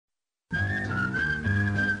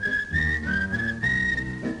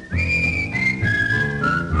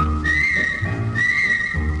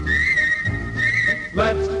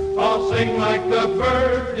sing like the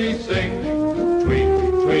birdies sing. Tweet,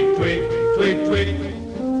 tweet, tweet, tweet, tweet.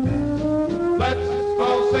 Let's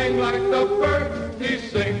all sing like the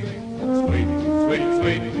birdies sing. Sweet, sweet,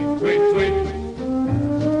 sweet, sweet, sweet.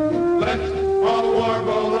 Let's all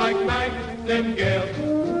warble like nightingales.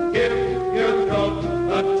 Give your throat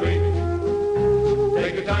a treat.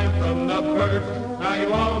 Take a time from the birds. Now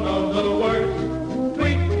you all know the words.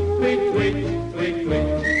 Tweet, tweet, tweet, tweet, tweet.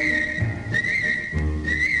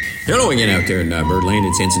 Hello again out there in Birdland.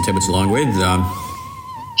 It's Anson Tibbetts along with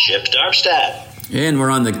Chip Darmstadt. And we're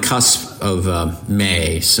on the cusp of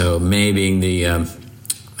May. So May being the,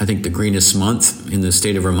 I think, the greenest month in the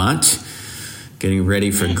state of Vermont. Getting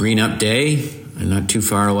ready for Green Up Day. And not too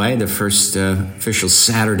far away, the first official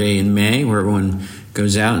Saturday in May where everyone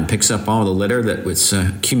goes out and picks up all the litter that was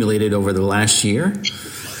accumulated over the last year.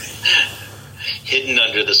 Hidden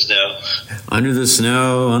under the snow. Under the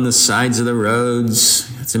snow, on the sides of the roads.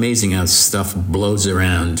 It's amazing how stuff blows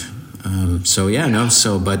around.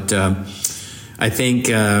 But I think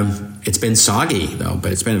it's been soggy, though.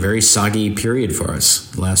 But it's been a very soggy period for us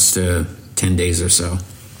the last 10 days or so.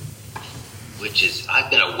 Which is, I've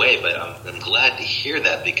been away, but I'm glad to hear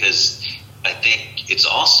that because I think it's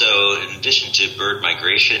also, in addition to bird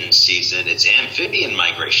migration season, it's amphibian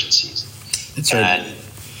migration season. That's right. And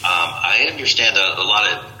I understand that a lot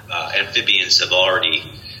of amphibians have already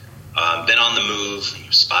been on the move,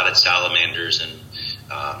 spotted salamanders and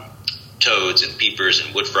toads and peepers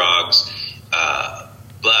and wood frogs.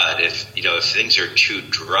 But if things are too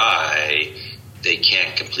dry, they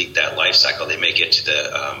can't complete that life cycle. They may get to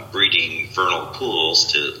the breeding vernal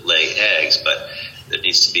pools to lay eggs, but there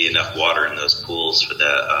needs to be enough water in those pools for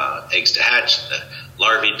the eggs to hatch, the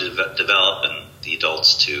larvae to develop, and the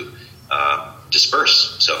adults to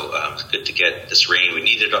disperse. So it's good to get this rain. We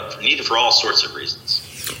need it for all sorts of reasons.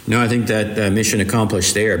 No, I think that mission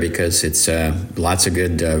accomplished there because it's lots of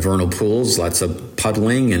good vernal pools, lots of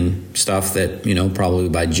puddling and stuff that, probably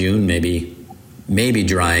by June maybe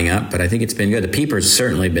drying up. But I think it's been good. The peepers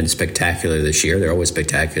certainly been spectacular this year. They're always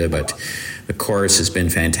spectacular, but the chorus has been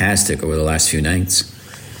fantastic over the last few nights.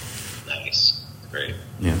 Nice. Great.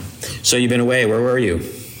 Yeah. So you've been away. Where were you?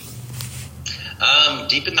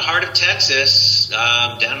 Deep in the heart of Texas,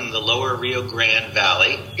 down in the lower Rio Grande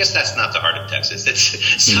Valley. I guess that's not the heart of Texas.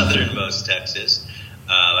 It's southernmost Texas.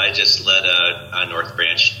 I just led a North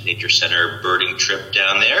Branch Nature Center birding trip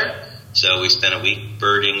down there. So we spent a week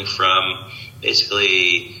birding from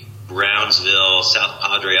basically Brownsville, South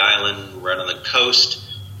Padre Island, right on the coast,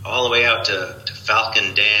 all the way out to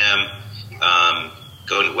Falcon Dam,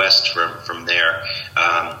 going west from there,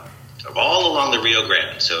 all along the Rio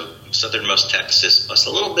Grande. So southernmost Texas, plus a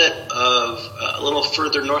little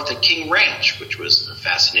further north of King Ranch, which was a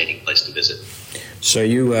fascinating place to visit. So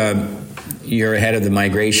you're ahead of the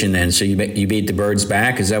migration then. So you beat the birds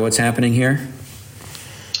back. Is that what's happening here?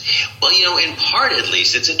 Well, in part at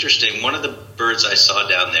least, it's interesting. One of the birds I saw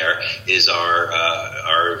down there is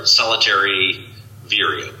our solitary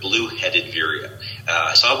vireo, blue-headed vireo.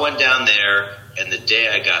 I saw one down there, and the day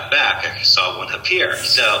I got back, I saw one up here.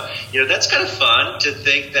 So, that's kind of fun to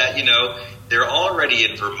think that, they're already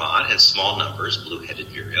in Vermont in small numbers, blue-headed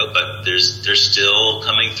vireo, but they're still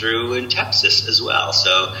coming through in Texas as well.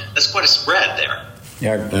 So that's quite a spread there.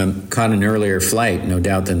 Yeah, caught an earlier flight, no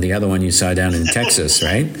doubt, than the other one you saw down in Texas,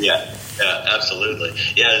 right? Yeah, absolutely.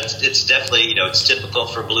 Yeah, it's definitely, it's typical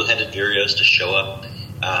for blue-headed vireos to show up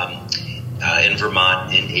in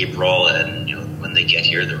Vermont in April, and when they get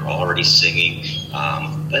here, they're already singing.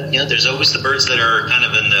 But there's always the birds that are kind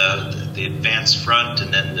of in the advanced front,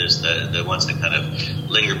 and then there's the ones that kind of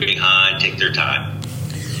linger behind, take their time.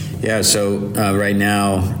 Yeah. So right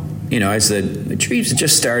now, as the trees are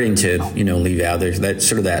just starting to leave out, there's that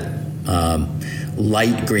sort of that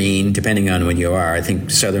light green, depending on when you are. I think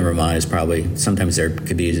southern Vermont is probably sometimes there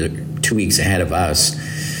could be 2 weeks ahead of us.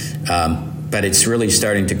 But it's really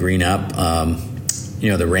starting to green up.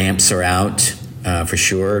 The ramps are out for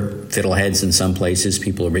sure. Fiddleheads in some places.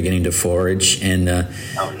 People are beginning to forage, and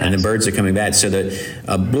the birds are coming back. So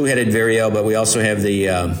the blue-headed vireo, but we also have the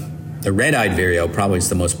red-eyed vireo. Probably is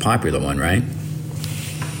the most popular one, right?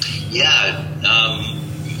 Yeah,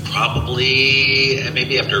 probably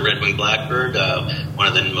maybe after red-winged blackbird, one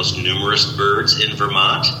of the most numerous birds in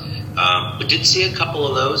Vermont. We did see a couple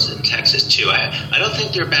of those in Texas, too. I don't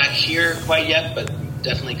think they're back here quite yet, but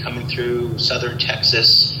definitely coming through southern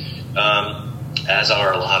Texas, as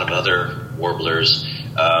are a lot of other warblers.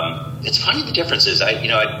 It's funny the differences.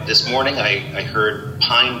 This morning I heard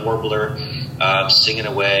pine warbler singing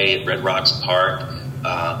away at Red Rocks Park.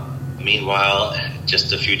 Meanwhile,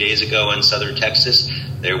 just a few days ago in southern Texas,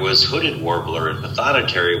 there was hooded warbler and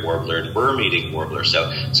pathonotary warbler and worm-eating warbler.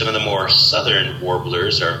 So some of the more southern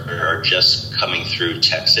warblers are just coming through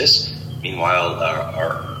Texas. Meanwhile,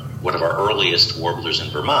 one of our earliest warblers in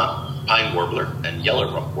Vermont, pine warbler and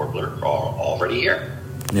yellow rump warbler, are already here.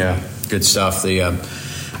 Yeah, good stuff. The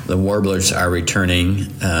warblers are returning.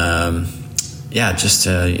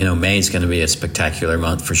 May is going to be a spectacular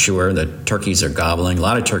month for sure. The turkeys are gobbling. A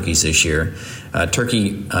lot of turkeys this year.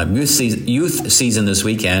 Turkey youth season this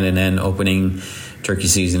weekend, and then opening turkey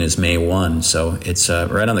season is May 1. So it's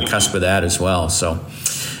right on the cusp of that as well. So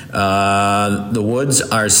the woods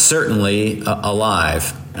are certainly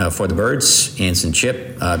alive for the birds. Anson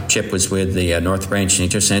Chip. Chip was with the North Branch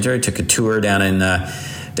Nature Center. Took a tour down in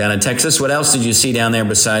Texas. What else did you see down there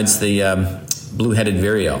besides the blue-headed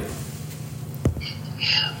vireo?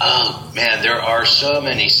 Oh, man, there are so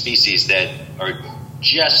many species that are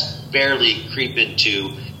just barely creep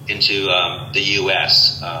into the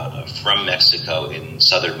U.S. From Mexico in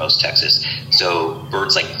southernmost Texas. So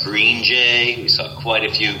birds like green jay, we saw quite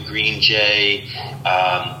a few green jay.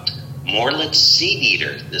 Moorlet seed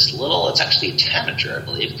eater, it's actually a tanager, I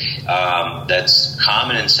believe, that's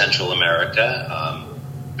common in Central America,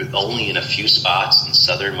 but only in a few spots in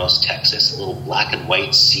southernmost Texas, a little black and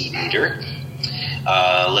white seed eater.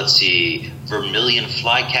 Let's see, vermilion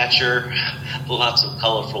flycatcher, lots of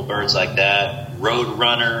colorful birds like that.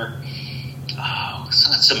 Roadrunner.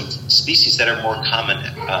 Some species that are more common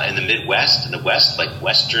in the Midwest, in the West, like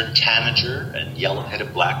western tanager and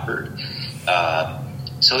yellow-headed blackbird.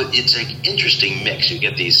 So it's an interesting mix. You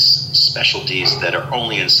get these specialties that are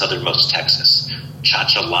only in southernmost Texas.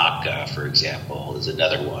 Chachalaca, for example, is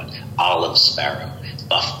another one. Olive sparrow,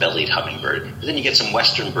 buff-bellied hummingbird. And then you get some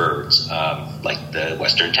western birds, like the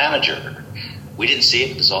western tanager. We didn't see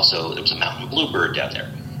it. There was a mountain bluebird down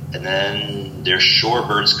there. And then there's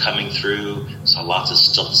shorebirds coming through. So lots of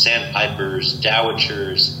stilt sandpipers,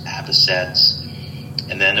 dowitchers, avocets.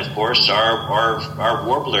 And then, of course, our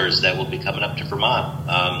warblers that will be coming up to Vermont.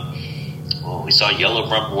 We saw yellow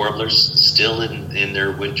rump warblers still in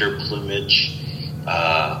their winter plumage.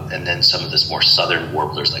 And then some of this more southern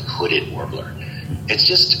warblers like hooded warbler. It's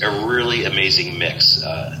just a really amazing mix.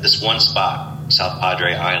 This one spot, South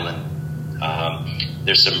Padre Island,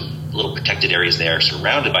 there's some little protected areas there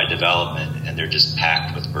surrounded by development, and they're just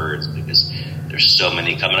packed with birds because there's so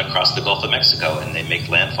many coming across the Gulf of Mexico, and they make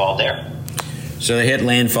landfall there. So they hit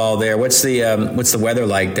landfall there. What's the weather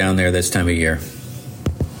like down there this time of year?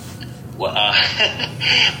 Well,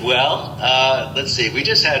 let's see. We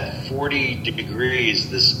just had 40 degrees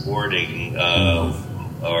this morning,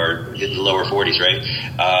 or in the lower 40s, right?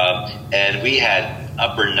 And we had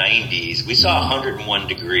upper 90s. We saw 101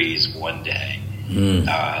 degrees one day.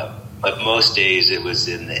 But most days it was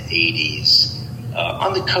in the 80s.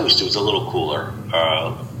 On the coast, it was a little cooler.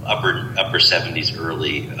 Upper 70s,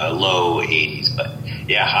 low 80s. But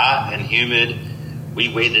yeah, hot and humid. We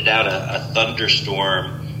waited out a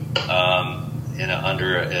thunderstorm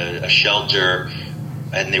under a shelter,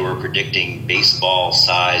 and they were predicting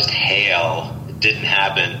baseball-sized hail. It didn't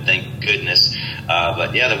happen, thank goodness.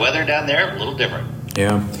 But yeah, the weather down there a little different.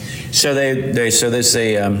 Yeah. So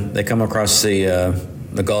they come across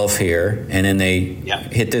the Gulf here, and then they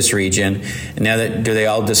hit this region. And now, do they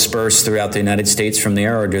all disperse throughout the United States from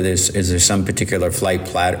there, or is there some particular flight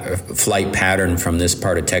pattern from this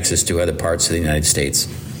part of Texas to other parts of the United States?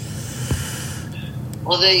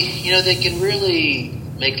 Well, they can really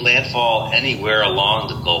make landfall anywhere along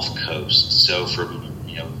the Gulf Coast. So from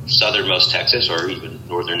southernmost Texas or even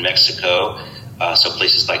northern Mexico, so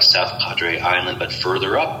places like South Padre Island, but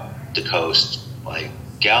further up the coast, like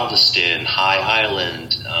Galveston, High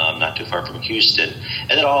Island, not too far from Houston, and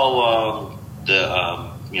then all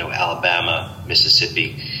Alabama,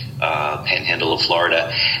 Mississippi, panhandle of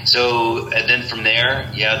Florida. So, and then from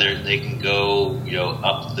there, they can go,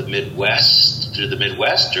 up the Midwest, through the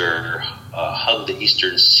Midwest, or hug the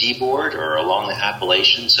eastern seaboard, or along the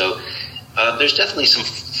Appalachians. So, there's definitely some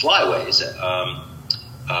flyways,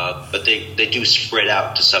 but they do spread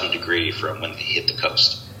out to some degree from when they hit the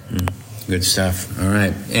coast. Good stuff. All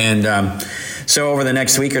right. And so over the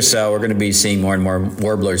next week or so, we're going to be seeing more and more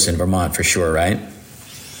warblers in Vermont for sure, right?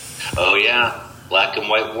 Oh, yeah. Black and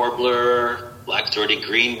white warbler, black-throated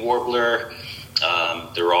green warbler.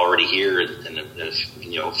 They're already here in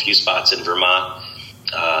a few spots in Vermont.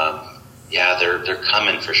 They're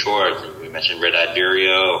coming for sure. We mentioned red-eyed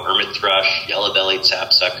vireo, hermit thrush, yellow-bellied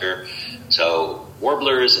sapsucker. So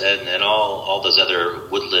warblers and all those other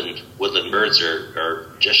woodland birds are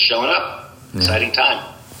just showing up. Exciting time.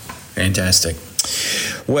 Fantastic.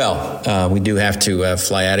 Well, we do have to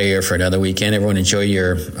fly out of here for another weekend. Everyone enjoy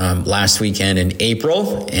your last weekend in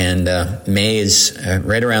April, and May is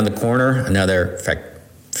right around the corner. Another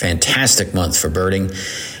fantastic month for birding,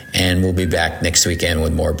 and we'll be back next weekend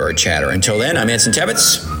with more bird chatter. Until then, I'm Anson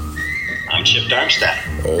Tebbets. I'm Chip Darmstadt.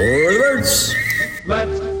 Over the birds.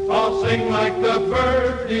 Let's all sing like the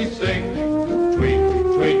birdies sing. Tweet,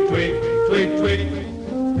 tweet, tweet, tweet, tweet.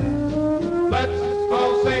 Let's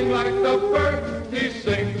all sing like the birdies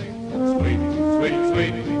sing. Sweet, sweet,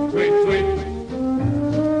 sweet, sweet, sweet.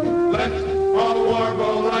 Let's all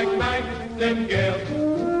warble like nightingales.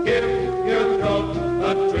 Give your throat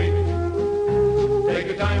a treat. Take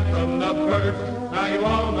a time from the birds